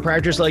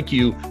chiropractors like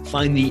you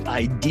find the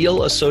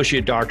ideal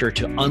associate doctor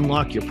to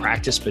unlock your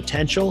practice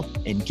potential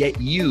and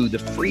get you the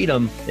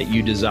freedom that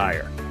you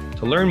desire.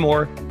 To learn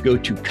more, go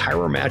to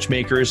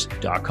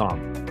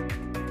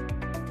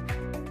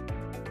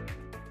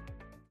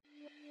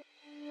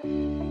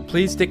chiromatchmakers.com.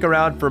 Please stick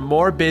around for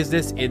more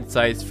business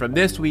insights from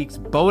this week's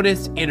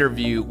bonus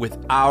interview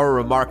with our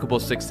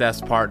remarkable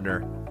success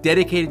partner,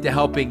 dedicated to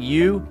helping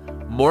you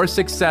more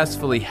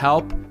successfully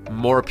help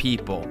more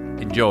people.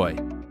 Enjoy.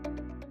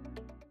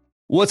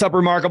 What's up,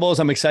 Remarkables?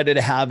 I'm excited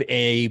to have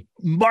a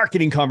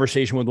marketing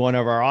conversation with one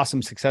of our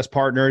awesome success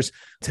partners.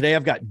 Today,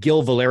 I've got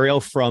Gil Valerio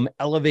from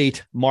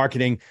Elevate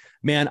Marketing.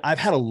 Man, I've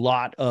had a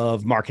lot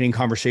of marketing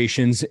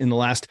conversations in the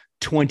last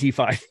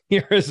 25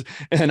 years,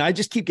 and I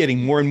just keep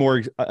getting more and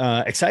more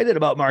excited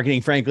about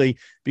marketing, frankly,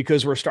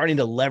 because we're starting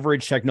to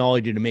leverage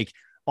technology to make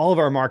all of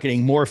our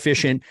marketing more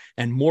efficient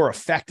and more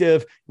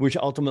effective, which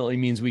ultimately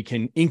means we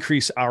can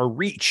increase our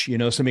reach,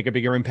 so make a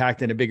bigger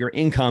impact and a bigger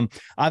income.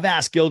 I've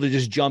asked Gil to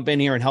just jump in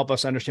here and help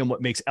us understand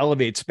what makes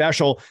Elevate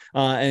special.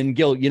 And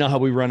Gil, you know how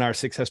we run our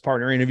success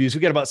partner interviews.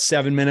 We got about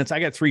 7 minutes. I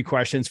got 3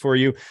 questions for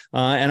you.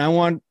 And I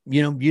want,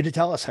 you to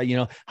tell us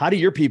how do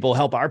your people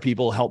help our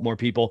people help more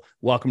people?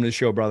 Welcome to the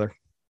show, brother.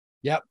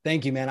 Yep.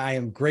 Thank you, man. I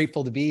am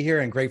grateful to be here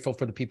and grateful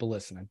for the people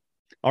listening.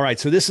 All right.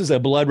 So this is a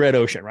blood red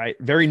ocean, right?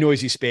 Very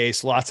noisy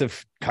space, lots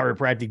of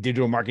chiropractic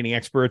digital marketing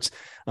experts.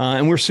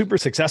 And we're super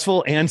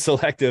successful and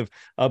selective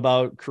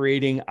about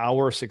creating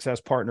our success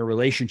partner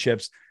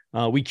relationships.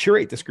 We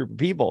curate this group of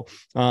people.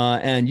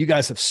 And you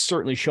guys have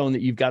certainly shown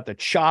that you've got the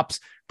chops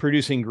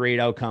producing great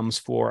outcomes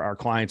for our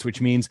clients,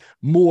 which means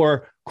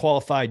more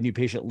qualified new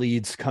patient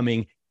leads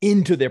coming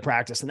into their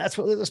practice. And that's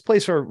what this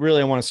place where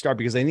really I want to start,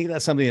 because I think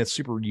that's something that's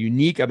super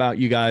unique about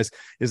you guys,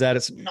 is that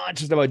it's not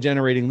just about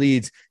generating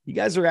leads. You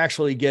guys are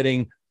actually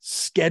getting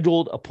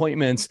scheduled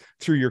appointments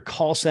through your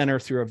call center,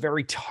 through a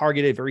very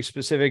targeted, very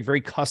specific, very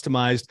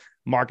customized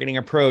marketing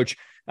approach.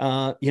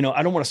 I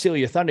don't want to steal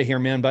your thunder here,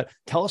 man, but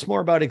tell us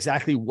more about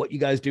exactly what you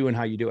guys do and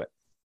how you do it.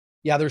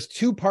 Yeah, there's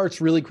 2 parts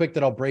really quick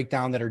that I'll break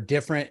down that are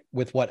different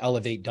with what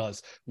Elevate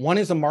does. One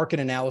is a market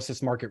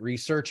analysis, market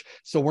research.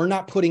 So we're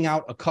not putting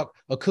out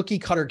a cookie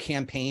cutter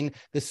campaign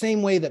the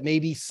same way that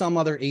maybe some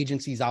other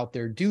agencies out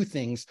there do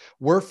things.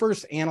 We're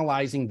first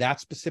analyzing that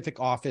specific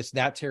office,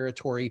 that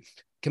territory,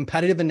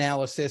 competitive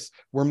analysis.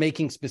 We're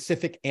making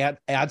specific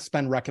ad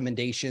spend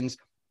recommendations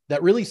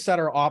that really set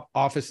our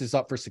offices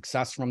up for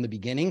success from the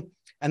beginning.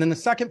 And then the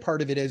second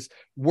part of it is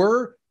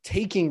we're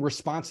taking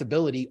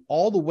responsibility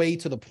all the way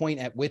to the point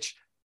at which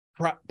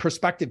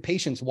prospective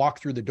patients walk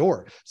through the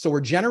door. So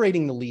we're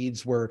generating the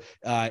leads, we're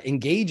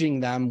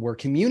engaging them, we're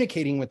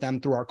communicating with them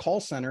through our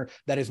call center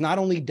that is not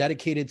only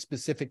dedicated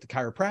specific to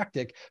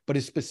chiropractic, but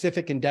is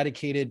specific and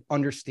dedicated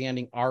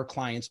understanding our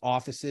clients'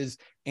 offices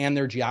and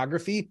their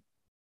geography.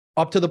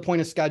 up to the point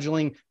of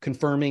scheduling,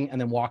 confirming, and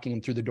then walking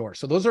them through the door.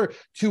 So those are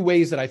two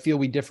ways that I feel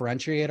we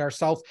differentiate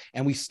ourselves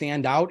and we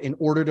stand out in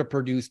order to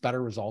produce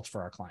better results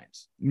for our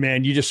clients.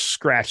 Man, you just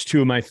scratched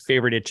two of my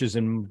favorite itches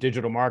in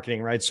digital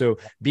marketing, right? So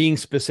being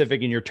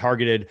specific in your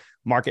targeted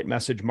market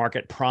message,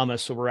 market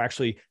promise. So we're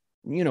actually,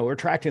 we're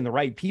attracting the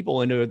right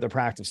people into the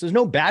practice. There's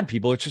no bad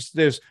people. It's just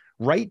there's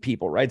right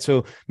people, right?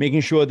 So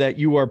making sure that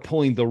you are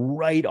pulling the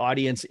right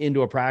audience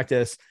into a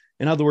practice.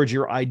 In other words,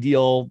 your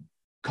ideal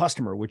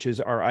customer, which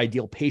is our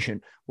ideal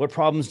patient. What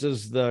problems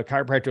does the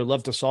chiropractor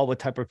love to solve? What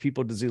type of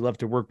people does he love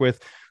to work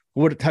with?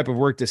 What type of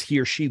work does he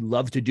or she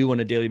love to do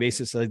on a daily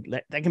basis? So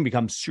that can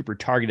become super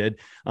targeted.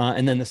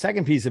 And then the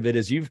second piece of it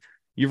is you've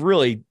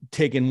really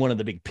taken one of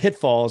the big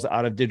pitfalls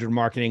out of digital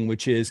marketing,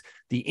 which is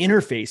the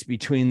interface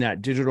between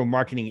that digital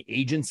marketing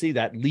agency,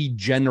 that lead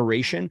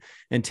generation,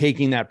 and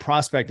taking that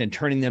prospect and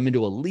turning them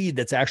into a lead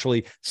that's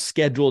actually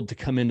scheduled to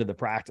come into the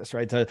practice,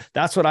 right? So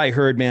that's what I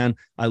heard, man.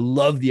 I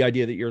love the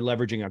idea that you're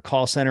leveraging a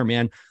call center,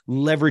 man.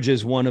 Leverage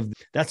is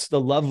that's the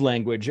love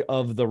language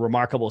of the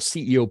Remarkable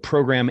CEO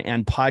program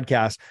and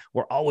podcast.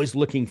 We're always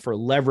looking for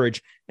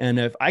leverage. And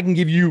if I can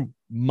give you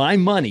my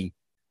money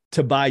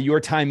to buy your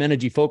time,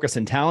 energy, focus,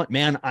 and talent,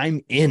 man,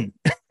 I'm in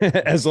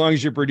as long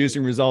as you're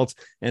producing results.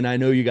 And I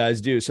know you guys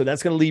do. So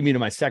that's going to lead me to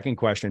my second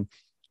question.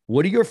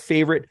 What are your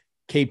favorite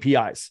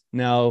KPIs?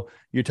 Now,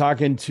 you're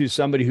talking to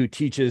somebody who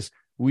teaches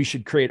we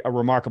should create a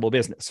remarkable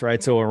business,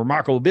 right? So a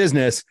remarkable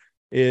business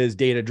is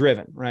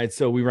data-driven, right?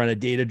 So we run a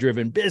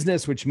data-driven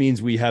business, which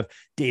means we have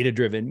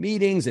data-driven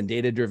meetings and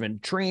data-driven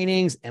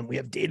trainings, and we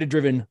have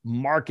data-driven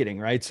marketing,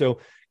 right? So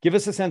give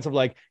us a sense of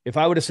if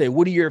I were to say,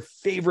 what are your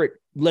favorite,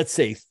 let's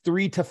say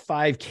 3 to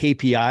 5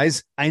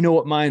 KPIs? I know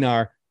what mine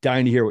are.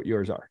 Dying to hear what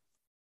yours are.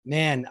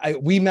 Man,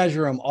 we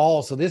measure them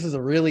all. So this is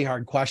a really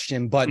hard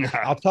question, but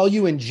I'll tell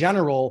you in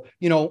general,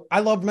 I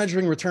love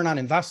measuring return on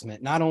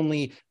investment, not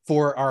only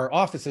for our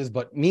offices,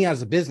 but me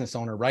as a business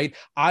owner, right?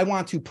 I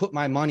want to put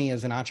my money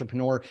as an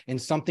entrepreneur in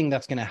something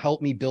that's going to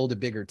help me build a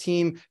bigger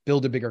team,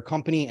 build a bigger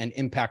company, and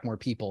impact more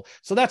people.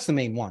 So that's the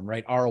main one,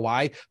 right?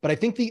 ROI. But I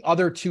think the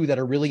other two that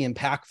are really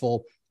impactful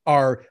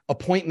are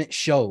appointment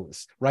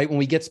shows, right? When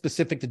we get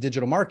specific to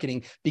digital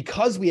marketing,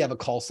 because we have a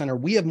call center,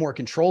 we have more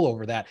control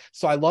over that.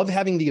 So I love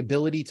having the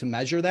ability to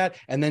measure that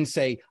and then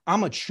say,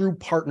 I'm a true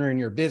partner in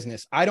your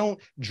business. I don't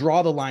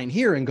draw the line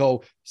here and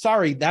go,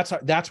 sorry,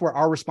 that's where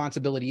our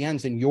responsibility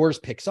ends and yours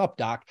picks up,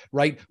 doc,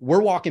 right? We're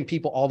walking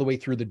people all the way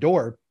through the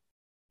door.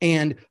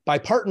 And by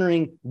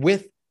partnering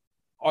with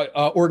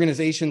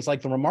organizations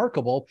like the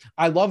Remarkable,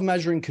 I love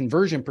measuring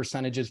conversion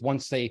percentages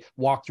once they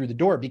walk through the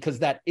door, because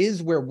that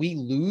is where we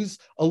lose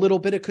a little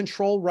bit of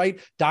control, right?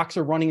 Docs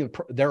are running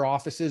their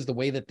offices the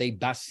way that they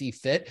best see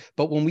fit.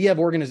 But when we have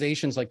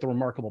organizations like the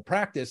Remarkable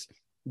Practice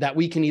that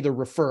we can either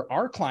refer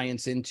our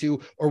clients into,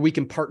 or we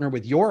can partner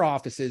with your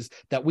offices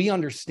that we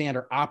understand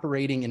are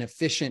operating an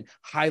efficient,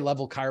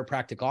 high-level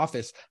chiropractic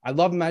office, I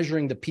love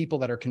measuring the people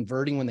that are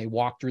converting when they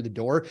walk through the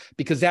door,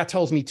 because that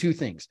tells me two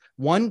things.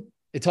 One,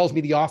 it tells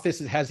me the office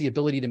has the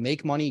ability to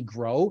make money,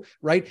 grow,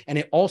 right? And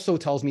it also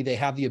tells me they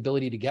have the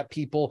ability to get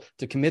people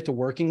to commit to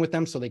working with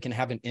them so they can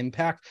have an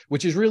impact,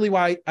 which is really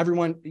why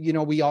everyone,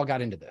 we all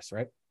got into this,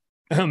 right?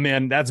 Oh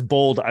man, that's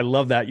bold. I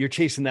love that. You're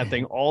chasing that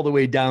thing all the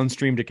way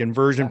downstream to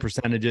conversion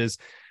percentages.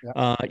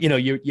 Yeah.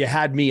 You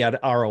had me at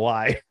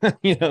ROI.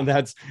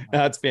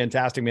 That's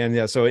fantastic, man.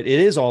 Yeah. So it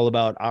is all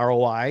about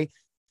ROI.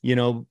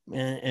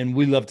 And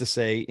we love to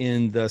say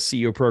in the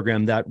CEO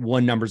program that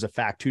one number is a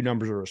fact, two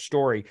numbers are a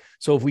story.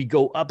 So if we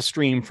go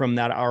upstream from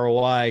that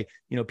ROI,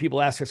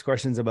 people ask us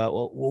questions about,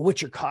 well,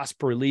 what's your cost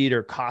per lead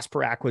or cost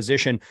per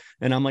acquisition?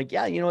 And I'm like,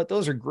 yeah, you know what?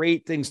 Those are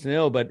great things to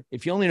know. But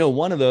if you only know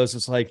one of those,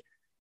 it's like,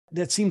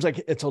 that seems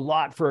like it's a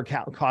lot for a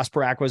cost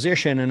per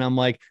acquisition. And I'm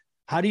like,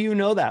 how do you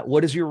know that?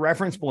 What is your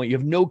reference point? You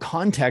have no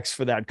context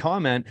for that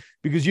comment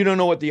because you don't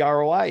know what the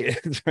ROI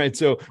is, right?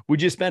 So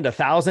would you spend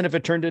 $1,000 if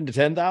it turned into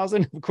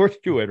 10,000? Of course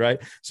you would, right?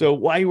 So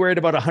why are you worried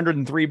about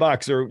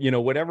 $103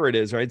 or, whatever it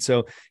is, right?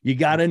 So you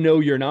got to know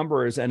your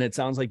numbers. And it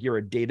sounds like you're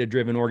a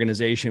data-driven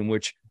organization,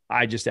 which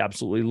I just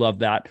absolutely love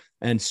that.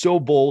 And so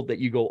bold that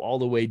you go all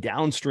the way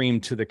downstream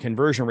to the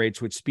conversion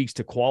rates, which speaks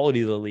to quality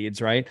of the leads,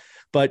 right?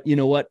 But you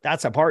know what?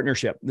 That's a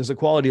partnership. There's a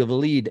quality of the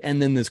lead,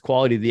 and then there's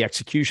quality of the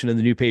execution of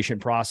the new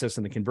patient process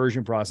and the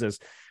conversion process,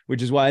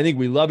 which is why I think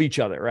we love each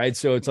other, right?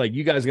 So it's like,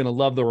 you guys are going to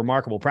love the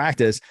Remarkable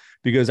Practice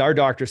because our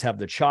doctors have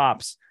the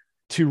chops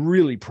to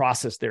really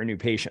process their new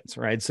patients,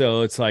 right?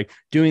 So it's like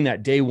doing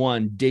that day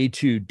 1, day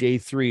 2, day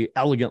 3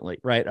 elegantly,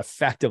 right?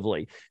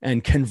 Effectively,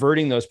 and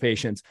converting those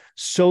patients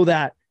so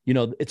that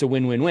it's a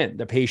win-win-win.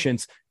 The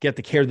patients get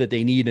the care that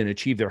they need and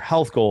achieve their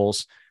health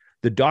goals.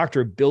 The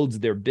doctor builds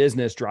their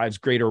business, drives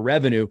greater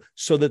revenue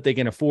so that they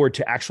can afford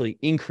to actually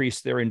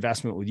increase their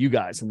investment with you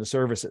guys and the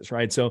services,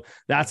 right? So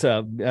that's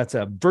a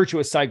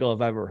virtuous cycle if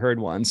I've ever heard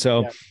one.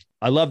 So yeah.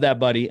 I love that,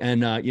 buddy.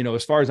 And,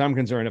 as far as I'm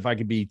concerned, if I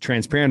could be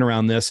transparent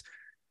around this,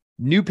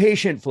 new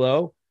patient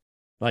flow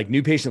like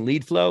new patient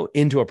lead flow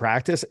into a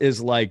practice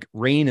is like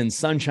rain and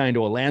sunshine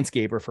to a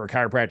landscaper for a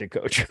chiropractic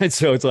coach. Right?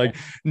 So it's like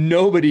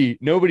nobody's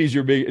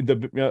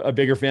a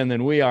bigger fan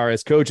than we are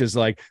as coaches.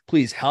 Like,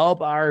 please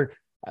help our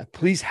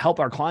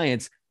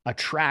clients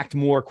attract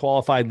more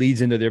qualified leads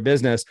into their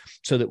business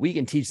so that we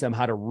can teach them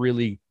how to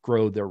really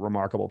grow their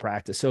remarkable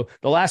practice. So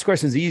the last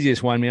question is the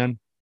easiest one, man.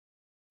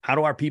 How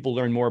do our people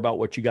learn more about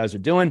what you guys are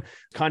doing?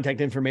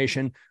 Contact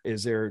information.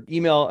 Is there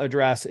email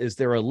address? Is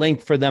there a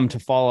link for them to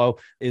follow?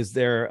 Is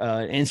there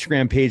an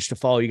Instagram page to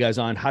follow you guys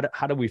on? How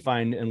do we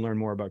find and learn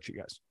more about you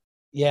guys?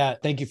 Yeah,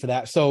 thank you for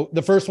that. So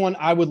the first one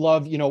I would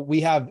love,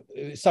 we have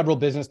several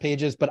business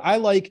pages, but I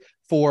like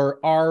for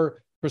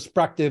our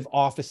prospective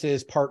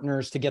offices,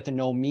 partners to get to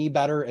know me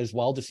better as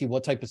well, to see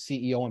what type of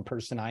CEO and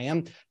person I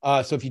am.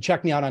 So if you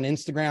check me out on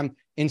Instagram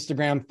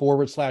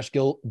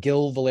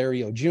 /Gil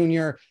Valerio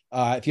Jr.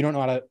 If you don't know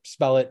how to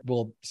spell it,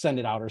 we'll send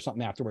it out or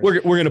something afterwards.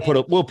 We're going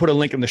to we'll put a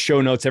link in the show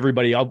notes.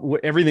 Everybody,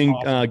 everything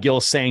awesome.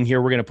 Gil's saying here,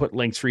 we're going to put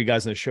links for you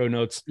guys in the show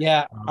notes.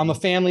 Yeah. I'm a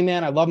family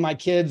man. I love my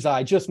kids.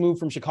 I just moved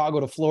from Chicago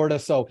to Florida.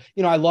 So,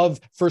 I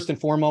love first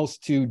and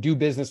foremost to do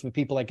business with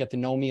people that get to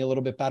know me a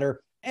little bit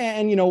better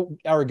and,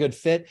 are a good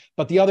fit.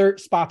 But the other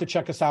spot to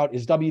check us out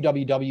is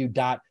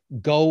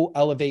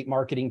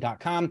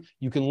www.goelevatemarketing.com.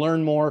 You can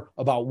learn more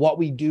about what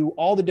we do,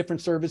 all the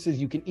different services.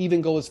 You can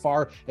even go as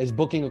far as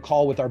booking a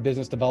call with our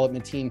business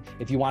development team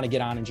if you want to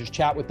get on and just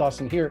chat with us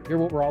and hear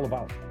what we're all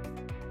about.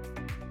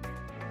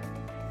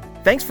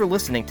 Thanks for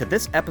listening to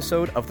this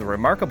episode of the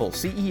Remarkable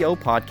CEO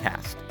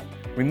Podcast.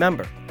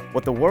 Remember,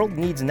 what the world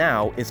needs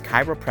now is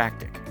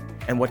chiropractic,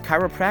 and what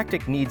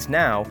chiropractic needs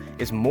now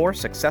is more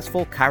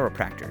successful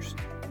chiropractors.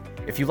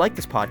 If you like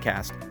this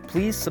podcast,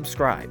 please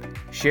subscribe,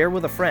 share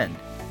with a friend,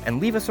 and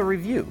leave us a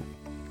review.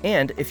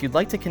 And if you'd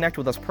like to connect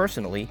with us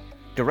personally,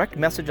 direct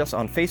message us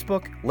on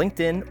Facebook,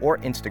 LinkedIn, or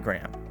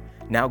Instagram.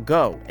 Now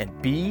go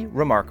and be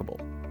remarkable.